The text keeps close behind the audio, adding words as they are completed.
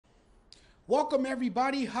Welcome,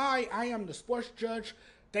 everybody. Hi, I am the Sports Judge.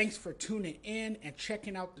 Thanks for tuning in and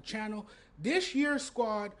checking out the channel. This year's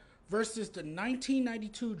squad versus the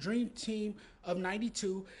 1992 Dream Team of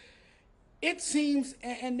 92. It seems,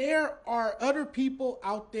 and there are other people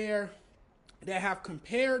out there that have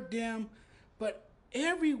compared them, but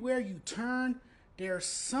everywhere you turn, there's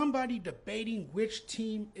somebody debating which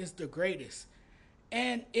team is the greatest.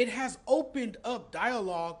 And it has opened up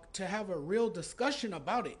dialogue to have a real discussion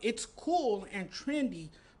about it. It's cool and trendy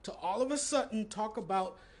to all of a sudden talk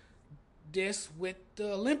about this with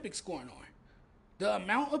the Olympics going on. The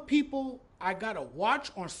amount of people I gotta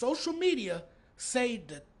watch on social media say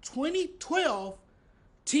the 2012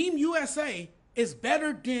 Team USA is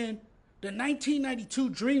better than the 1992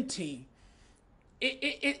 Dream Team.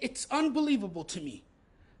 It's unbelievable to me.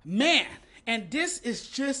 Man, and this is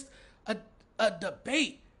just a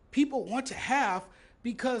debate people want to have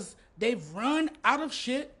because they've run out of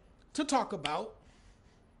shit to talk about.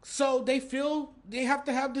 So they feel they have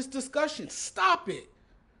to have this discussion. Stop it.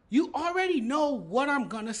 You already know what I'm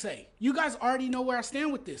gonna say. You guys already know where I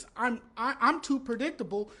stand with this. I'm too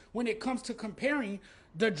predictable when it comes to comparing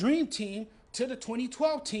the Dream Team to the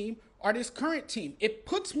 2012 team or this current team. It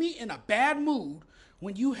puts me in a bad mood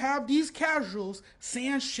when you have these casuals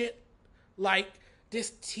saying shit like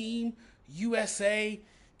this team USA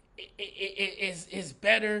is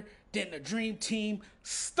better than the Dream Team.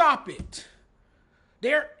 Stop it.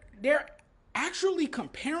 They're actually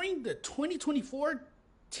comparing the 2024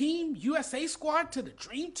 Team USA squad to the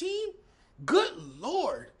Dream Team? Good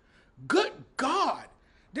Lord. Good God.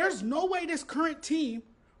 There's no way this current team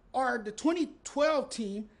or the 2012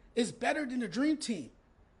 team is better than the Dream Team.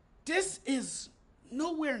 This is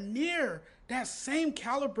nowhere near that same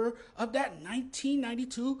caliber of that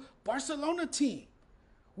 1992 Barcelona team.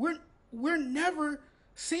 We're never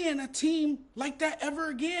seeing a team like that ever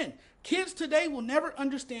again. Kids today will never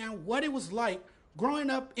understand what it was like growing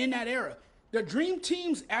up in that era. The Dream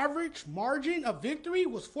Team's average margin of victory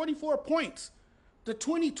was 44 points. The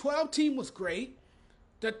 2012 team was great.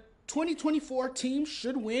 The 2024 team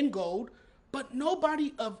should win gold, but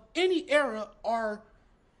nobody of any era or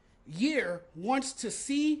year wants to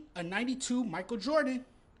see a 92 Michael Jordan.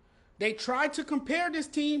 They tried to compare this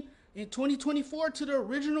team in 2024 to the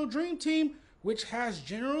original Dream Team, which has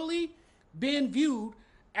generally been viewed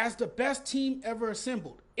as the best team ever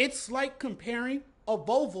assembled. It's like comparing a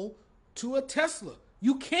Volvo to a Tesla.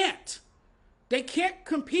 You can't. They can't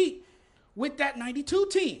compete with that 92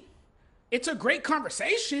 team. It's a great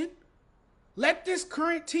conversation. Let this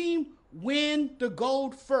current team win the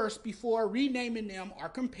gold first before renaming them or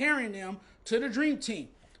comparing them to the Dream Team.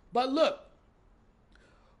 But look,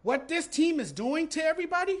 what this team is doing to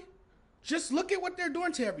everybody, just look at what they're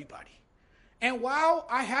doing to everybody. And while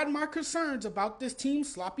I had my concerns about this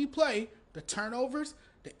team's sloppy play, the turnovers,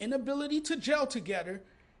 the inability to gel together,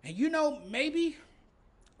 and maybe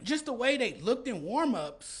just the way they looked in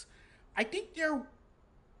warm-ups, I think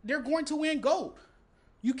they're going to win gold.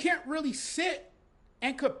 You can't really sit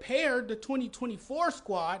and compare the 2024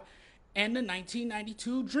 squad and the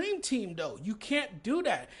 1992 Dream Team, though. You can't do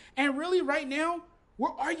that. And really, right now,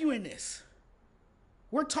 we're arguing this.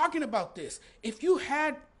 We're talking about this. If you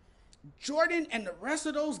had Jordan and the rest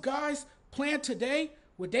of those guys playing today,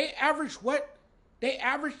 would they average what they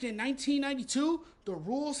averaged in 1992? The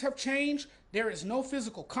rules have changed. There is no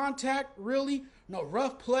physical contact, really. No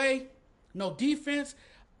rough play. No defense.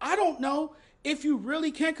 I don't know if you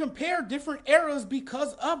really can compare different eras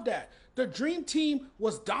because of that. The Dream Team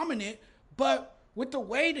was dominant, but with the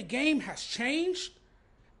way the game has changed,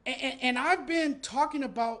 and I've been talking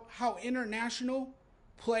about how international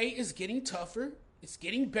play is getting tougher, it's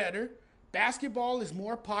getting better, basketball is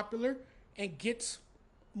more popular and gets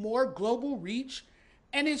more global reach,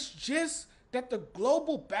 and it's just that the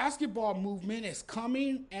global basketball movement is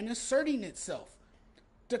coming and asserting itself.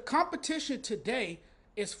 The competition today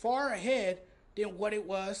is far ahead than what it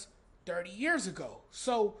was 30 years ago.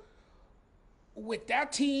 So with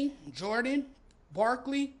that team, Jordan,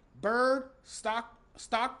 Barkley, Bird,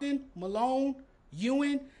 Stockton, Malone,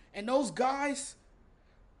 Ewing, and those guys,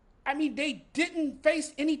 I mean, they didn't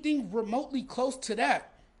face anything remotely close to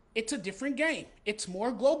that. It's a different game. It's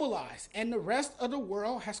more globalized, and the rest of the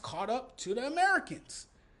world has caught up to the Americans.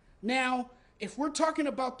 Now, if we're talking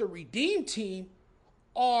about the Redeem Team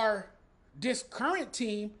or this current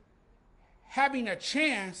team having a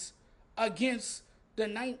chance against the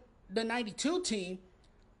 92 team,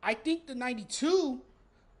 I think the 92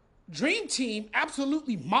 Dream Team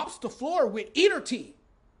absolutely mops the floor with either team.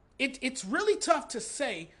 It's really tough to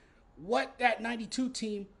say what that 92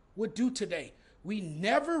 team would do today. We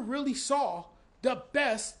never really saw the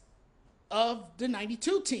best of the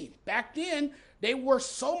 92 team. Back then, they were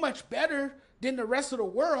so much better than the rest of the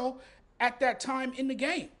world at that time in the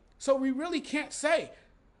game. So we really can't say.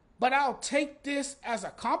 But I'll take this as a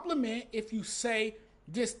compliment if you say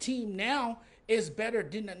this team now is better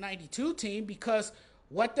than the 92 team, because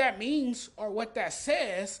what that means or what that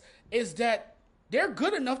says is that they're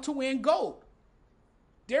good enough to win gold.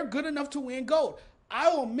 They're good enough to win gold.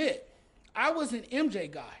 I'll admit, I was an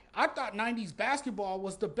MJ guy. I thought 90s basketball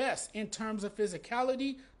was the best in terms of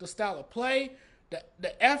physicality, the style of play,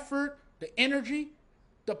 the effort, the energy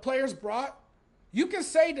the players brought. You can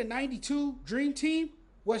say the 92 Dream Team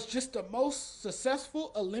was just the most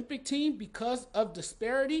successful Olympic team because of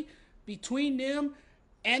disparity between them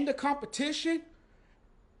and the competition.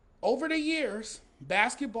 Over the years,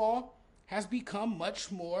 basketball has become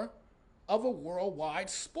much more of a worldwide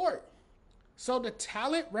sport. So the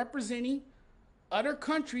talent representing other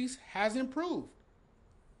countries has improved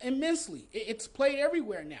immensely. It's played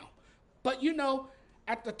everywhere now. But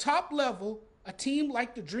at the top level, a team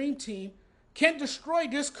like the Dream Team can destroy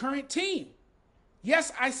this current team.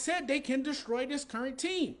 Yes, I said they can destroy this current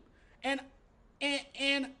team. And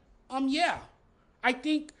yeah, I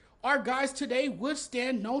think our guys today would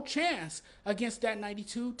stand no chance against that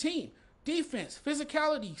 92 team. Defense,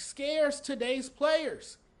 physicality scares today's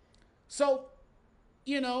players. So,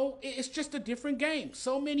 it's just a different game.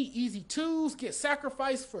 So many easy twos get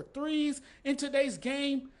sacrificed for threes in today's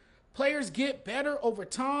game. Players get better over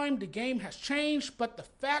time. The game has changed, but the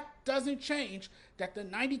fact doesn't change that the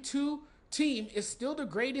 92 team is still the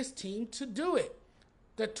greatest team to do it.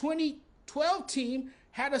 The 2012 team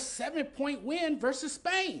had a 7-point win versus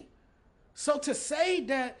Spain. So to say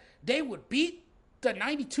that they would beat the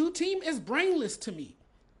 92 team is brainless to me.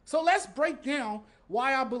 So let's break down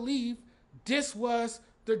why I believe this was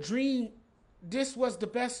the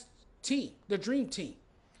best team, the Dream Team.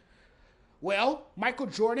 Well, Michael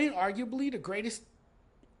Jordan, arguably the greatest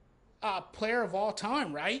player of all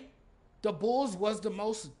time, right? The Bulls were the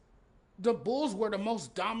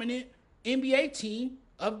most dominant NBA team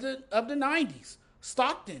of the 90s.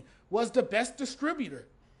 Stockton was the best distributor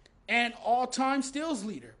and all-time steals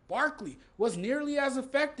leader. Barkley was nearly as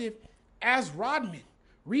effective as Rodman,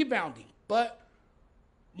 rebounding, but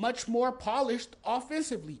much more polished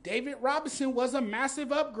offensively. David Robinson was a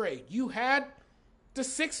massive upgrade. You had the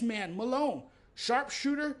six-man Malone,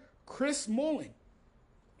 sharpshooter Chris Mullin.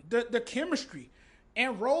 The chemistry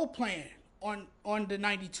and role playing on the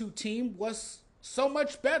 92 team was so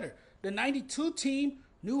much better. The 92 team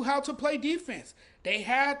knew how to play defense. They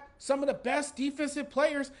had some of the best defensive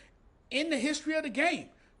players in the history of the game.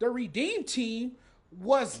 The Redeem team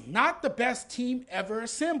was not the best team ever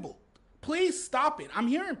assembled. Please stop it. I'm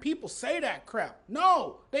hearing people say that crap.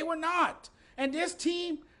 No, they were not. And this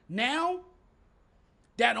team now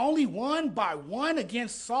that only won by one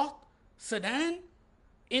against South Sudan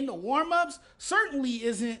in the warm-ups certainly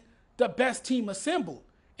isn't the best team assembled.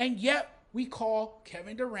 And yet we call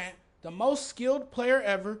Kevin Durant the most skilled player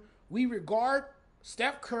ever. We regard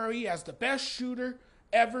Steph Curry as the best shooter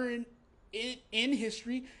ever in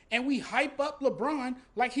history. And we hype up LeBron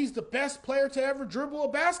like he's the best player to ever dribble a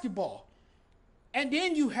basketball. And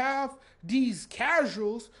then you have these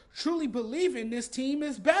casuals truly believing this team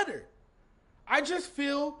is better. I just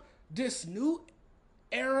feel this new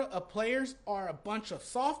era of players are a bunch of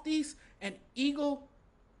softies and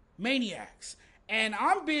egomaniacs. And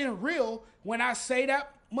I'm being real when I say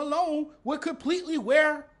that Malone would completely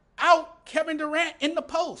wear out Kevin Durant in the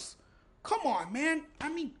post. Come on, man.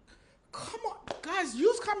 Come on. Guys,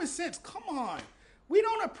 use common sense. Come on. We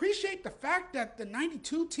don't appreciate the fact that the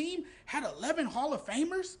 92 team had 11 Hall of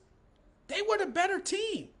Famers. They were the better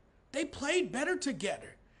team. They played better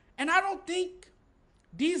together. And I don't think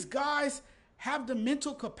these guys have the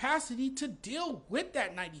mental capacity to deal with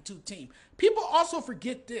that 92 team. People also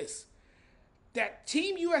forget this, that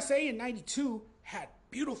Team USA in 92 had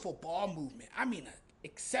beautiful ball movement. An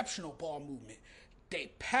exceptional ball movement.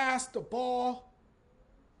 They passed the ball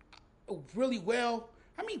really well.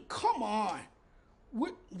 Come on.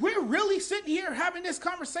 We're really sitting here having this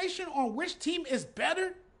conversation on which team is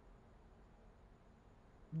better?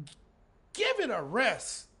 Give it a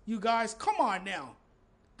rest, you guys. Come on now.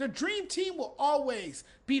 The Dream Team will always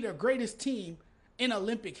be the greatest team in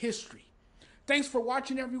Olympic history. Thanks for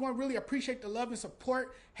watching, everyone. Really appreciate the love and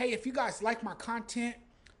support. Hey, if you guys like my content,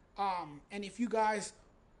 and if you guys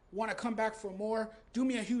want to come back for more, do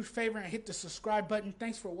me a huge favor and hit the subscribe button.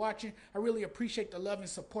 Thanks for watching. I really appreciate the love and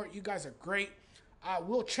support. You guys are great.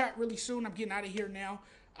 We'll chat really soon. I'm getting out of here now.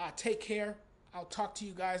 Take care. I'll talk to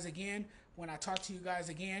you guys again when I talk to you guys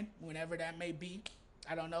again, whenever that may be.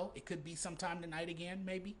 I don't know. It could be sometime tonight again,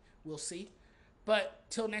 maybe. We'll see. But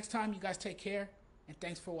till next time, you guys take care, and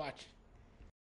thanks for watching.